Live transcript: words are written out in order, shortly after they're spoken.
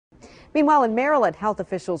Meanwhile, in Maryland, health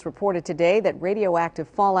officials reported today that radioactive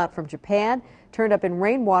fallout from Japan turned up in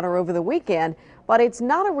rainwater over the weekend, but it's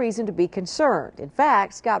not a reason to be concerned. In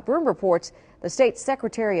fact, Scott Broom reports the state's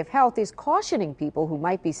Secretary of Health is cautioning people who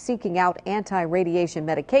might be seeking out anti-radiation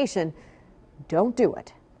medication, don't do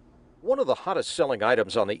it. One of the hottest selling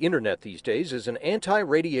items on the internet these days is an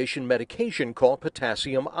anti-radiation medication called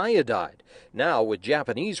potassium iodide. Now, with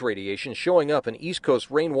Japanese radiation showing up in East Coast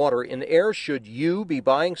rainwater in air, should you be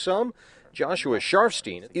buying some? Joshua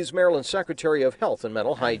Sharfstein is Maryland's Secretary of Health and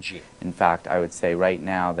Mental Hygiene. In fact, I would say right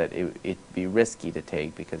now that it'd be risky to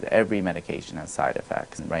take because every medication has side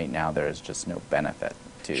effects. And right now there is just no benefit.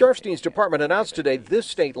 Sharfstein's department announced today this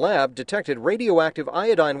state lab detected radioactive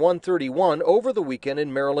iodine-131 over the weekend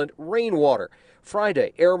in Maryland rainwater.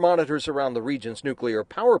 Friday, air monitors around the region's nuclear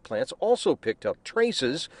power plants also picked up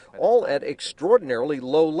traces, all at extraordinarily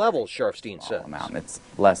low levels, Sharfstein says. It's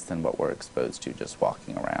less than what we're exposed to just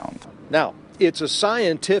walking around. Now, it's a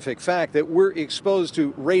scientific fact that we're exposed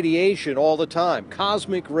to radiation all the time,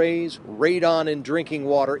 cosmic rays, radon in drinking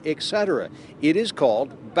water, etc. It is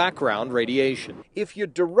called background radiation. If you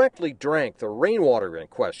directly drank the rainwater in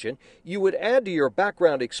question, you would add to your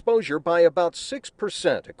background exposure by about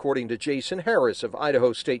 6%, according to Jason Harris of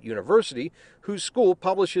Idaho State University, whose school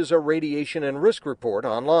publishes a radiation and risk report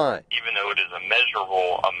online. Even though it is a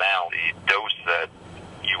measurable amount, the dose that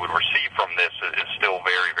you would receive from this is still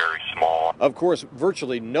very, very small. Of course,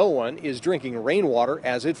 virtually no one is drinking rainwater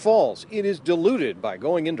as it falls. It is diluted by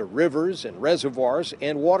going into rivers and reservoirs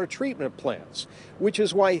and water treatment plants, which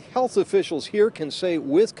is why health officials here can say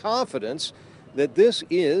with confidence that this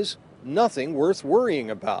is nothing worth worrying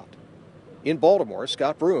about. In Baltimore,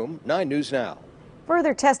 Scott Broom, 9 News Now.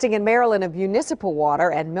 Further testing in Maryland of municipal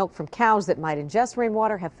water and milk from cows that might ingest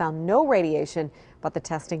rainwater have found no radiation, but the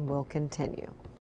testing will continue.